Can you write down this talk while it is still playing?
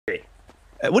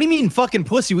What do you mean fucking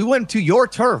pussy? We went to your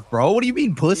turf, bro. What do you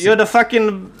mean pussy? You're the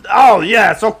fucking... Oh,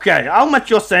 yes, okay. How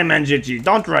much you're saying, NGG?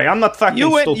 Don't worry, I'm not fucking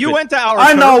stupid. You went to our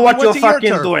I turf. know what you're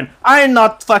fucking doing. I'm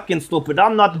not fucking stupid.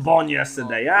 I'm not born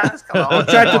yesterday, yeah? You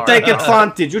tried to take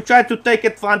advantage. You tried to take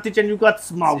advantage and you got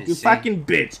smoked. You fucking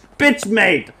bitch. Bitch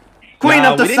made. Queen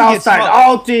of the South Side,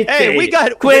 OTT. Hey,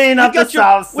 Queen of the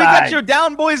South Side. We got your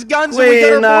down boys guns and we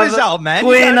got our boys out, man.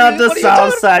 Queen of the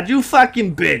South Side. You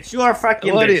fucking bitch. You are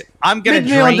fucking bitch. I'm gonna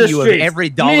drain you of every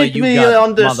dollar you got, Meet me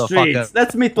on the streets.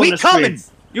 Let's meet on the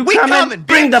streets. You coming?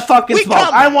 Bring the fucking smoke.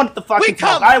 I want the fucking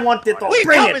smoke. I want it all.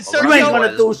 Bring it. You ain't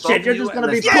gonna do shit. You're just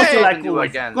gonna be pussy like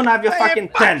always. Gonna have your fucking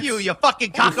tent. Fuck you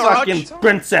fucking cockroach. You fucking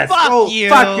princess. Fuck you.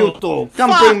 Fuck you too.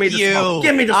 Come bring me the smoke.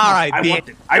 Give me the smoke. Alright, I want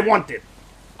it. I want it.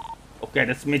 Okay,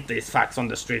 let's meet these facts on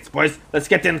the streets, boys. Let's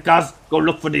get in cars, go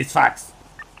look for these facts.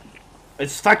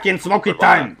 It's fucking smoky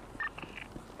time.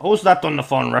 Who's that on the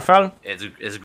phone, Raphael? It's